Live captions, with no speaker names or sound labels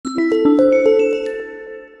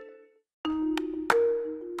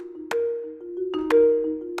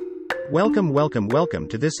Welcome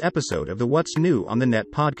to this episode of the What's New on the Net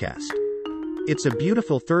podcast. It's a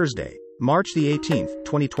beautiful Thursday, March the 18th,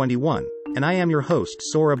 2021, and I am your host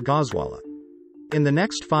Saurabh Goswala. In the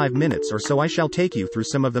next 5 minutes or so I shall take you through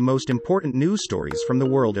some of the most important news stories from the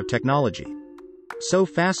world of technology. So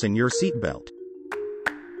fasten your seatbelt.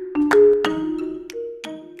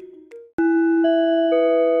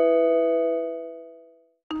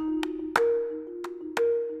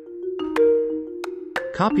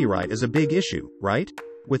 Copyright is a big issue, right?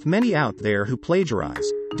 With many out there who plagiarize,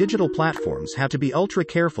 digital platforms have to be ultra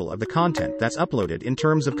careful of the content that's uploaded in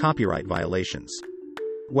terms of copyright violations.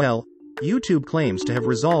 Well, YouTube claims to have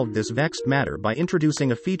resolved this vexed matter by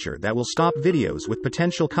introducing a feature that will stop videos with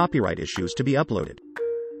potential copyright issues to be uploaded.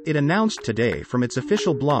 It announced today from its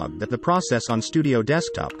official blog that the process on Studio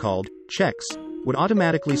Desktop called Checks would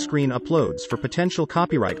automatically screen uploads for potential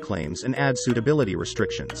copyright claims and add suitability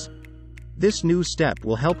restrictions. This new step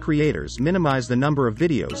will help creators minimize the number of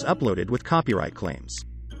videos uploaded with copyright claims.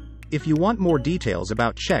 If you want more details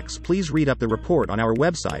about checks, please read up the report on our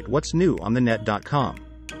website what'snewonthenet.com.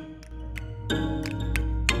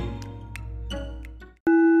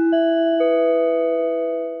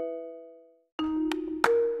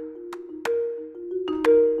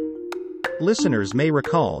 Listeners may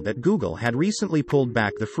recall that Google had recently pulled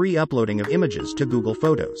back the free uploading of images to Google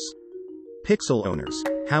Photos. Pixel owners,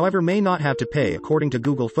 however, may not have to pay, according to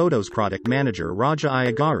Google Photos product manager Raja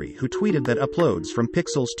Ayagari, who tweeted that uploads from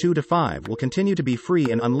Pixels 2 to 5 will continue to be free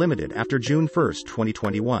and unlimited after June 1,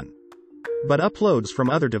 2021. But uploads from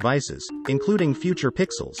other devices, including future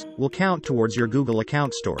Pixels, will count towards your Google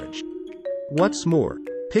account storage. What's more,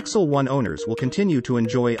 Pixel 1 owners will continue to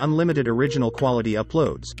enjoy unlimited original quality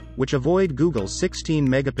uploads, which avoid Google's 16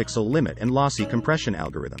 megapixel limit and lossy compression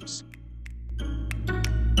algorithms.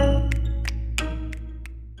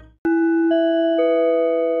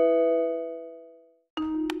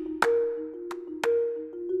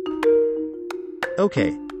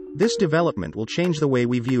 Okay, this development will change the way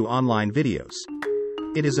we view online videos.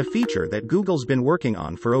 It is a feature that Google's been working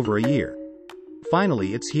on for over a year.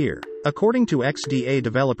 Finally, it's here. According to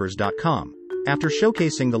XDAdevelopers.com, after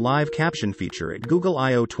showcasing the live caption feature at Google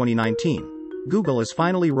I/O 2019, Google is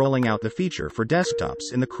finally rolling out the feature for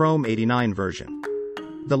desktops in the Chrome 89 version.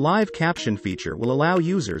 The live caption feature will allow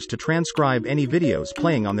users to transcribe any videos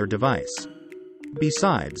playing on their device.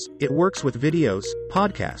 Besides, it works with videos,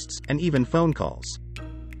 podcasts, and even phone calls.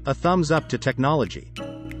 A thumbs up to technology.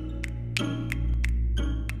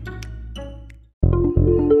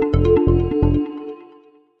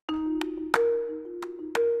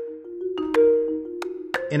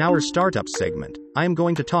 In our startup segment, I am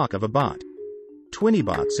going to talk of a bot.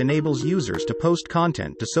 TwiniBots enables users to post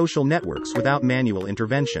content to social networks without manual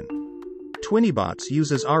intervention. TwiniBots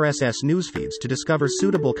uses RSS newsfeeds to discover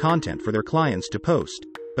suitable content for their clients to post,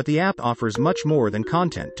 but the app offers much more than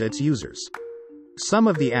content to its users. Some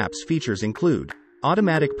of the app's features include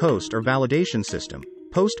automatic post or validation system,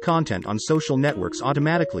 post content on social networks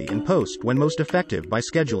automatically in post when most effective by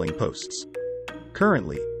scheduling posts.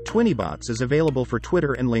 Currently, TwiniBots is available for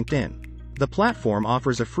Twitter and LinkedIn. The platform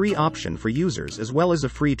offers a free option for users as well as a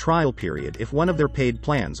free trial period if one of their paid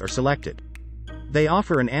plans are selected. They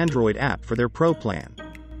offer an Android app for their Pro plan.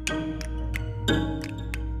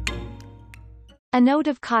 A note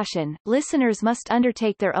of caution: listeners must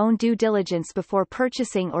undertake their own due diligence before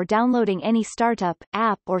purchasing or downloading any startup,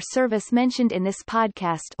 app or service mentioned in this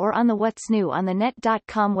podcast or on the What's New on the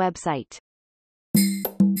Net.com website.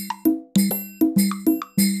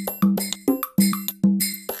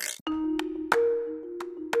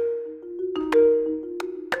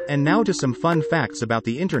 And now to some fun facts about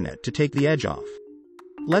the internet to take the edge off.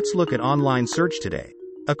 Let's look at online search today.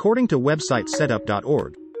 According to website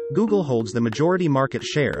setup.org, Google holds the majority market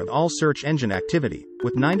share of all search engine activity,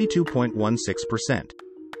 with 92.16%.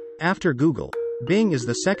 After Google, Bing is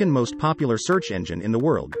the second most popular search engine in the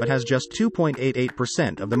world but has just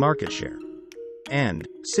 2.88% of the market share. And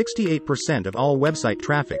 68% of all website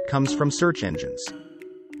traffic comes from search engines.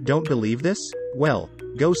 Don't believe this? Well,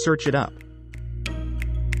 go search it up.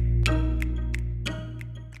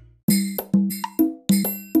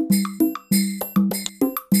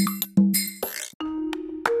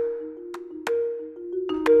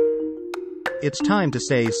 It's time to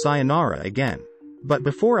say sayonara again. But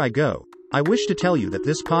before I go, I wish to tell you that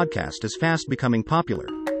this podcast is fast becoming popular.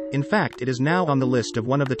 In fact, it is now on the list of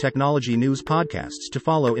one of the technology news podcasts to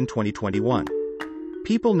follow in 2021.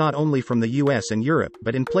 People not only from the US and Europe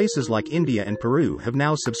but in places like India and Peru have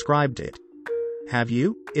now subscribed to it. Have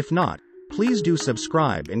you? If not, please do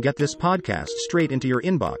subscribe and get this podcast straight into your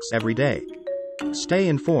inbox every day. Stay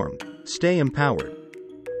informed, stay empowered.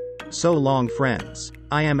 So long, friends.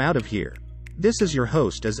 I am out of here. This is your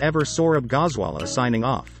host as ever, Saurabh Goswala, signing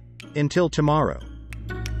off. Until tomorrow.